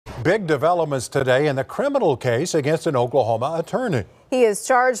Big developments today in the criminal case against an Oklahoma attorney. He is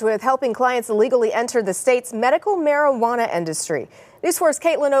charged with helping clients illegally enter the state's medical marijuana industry. News 4's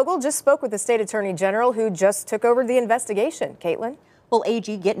Caitlin Ogle just spoke with the state attorney general who just took over the investigation. Caitlin? Well,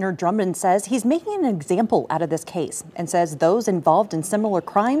 AG Gittner Drummond says he's making an example out of this case and says those involved in similar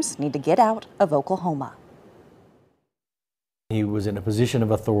crimes need to get out of Oklahoma. He was in a position of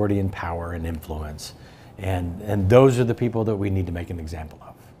authority and power and influence, and those are the people that we need to make an example of.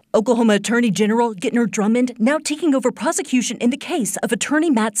 Oklahoma Attorney General Gittner Drummond now taking over prosecution in the case of attorney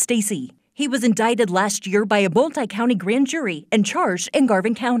Matt Stacy. He was indicted last year by a multi-county grand jury and charged in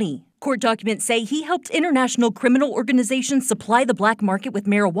Garvin County. Court documents say he helped international criminal organizations supply the black market with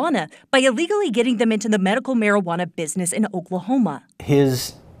marijuana by illegally getting them into the medical marijuana business in Oklahoma.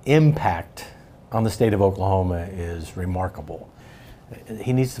 His impact on the state of Oklahoma is remarkable.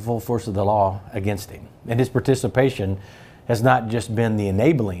 He needs the full force of the law against him. And his participation has not just been the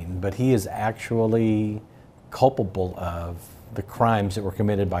enabling, but he is actually culpable of the crimes that were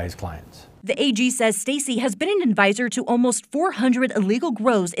committed by his clients. The AG says Stacy has been an advisor to almost 400 illegal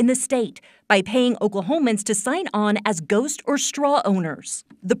grows in the state by paying Oklahomans to sign on as ghost or straw owners.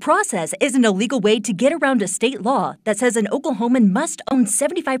 The process is an illegal way to get around a state law that says an Oklahoman must own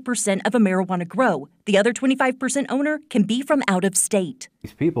 75% of a marijuana grow. The other 25% owner can be from out of state.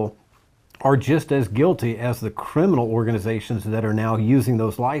 These people are just as guilty as the criminal organizations that are now using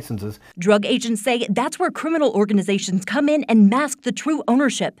those licenses. Drug agents say that's where criminal organizations come in and mask the true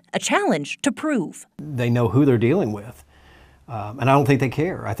ownership, a challenge to prove. They know who they're dealing with, and I don't think they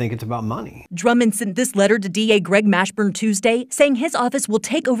care. I think it's about money. Drummond sent this letter to DA Greg Mashburn Tuesday, saying his office will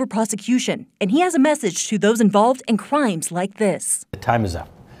take over prosecution, and he has a message to those involved in crimes like this. The time is up.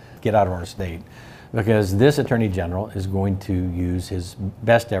 Get out of our state, because this attorney general is going to use his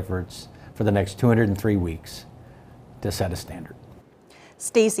best efforts for the next 203 weeks to set a standard.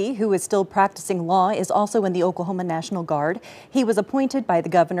 Stacy, who is still practicing law, is also in the Oklahoma National Guard. He was appointed by the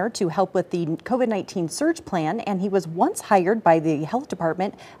governor to help with the COVID-19 surge plan, and he was once hired by the health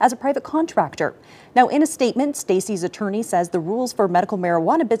department as a private contractor. Now, in a statement, Stacy's attorney says the rules for medical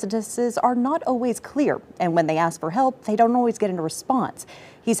marijuana businesses are not always clear, and when they ask for help, they don't always get a response.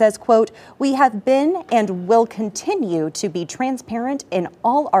 He says, quote, "We have been and will continue to be transparent in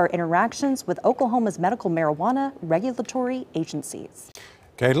all our interactions with Oklahoma's medical marijuana regulatory agencies."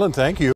 Caitlin, thank you.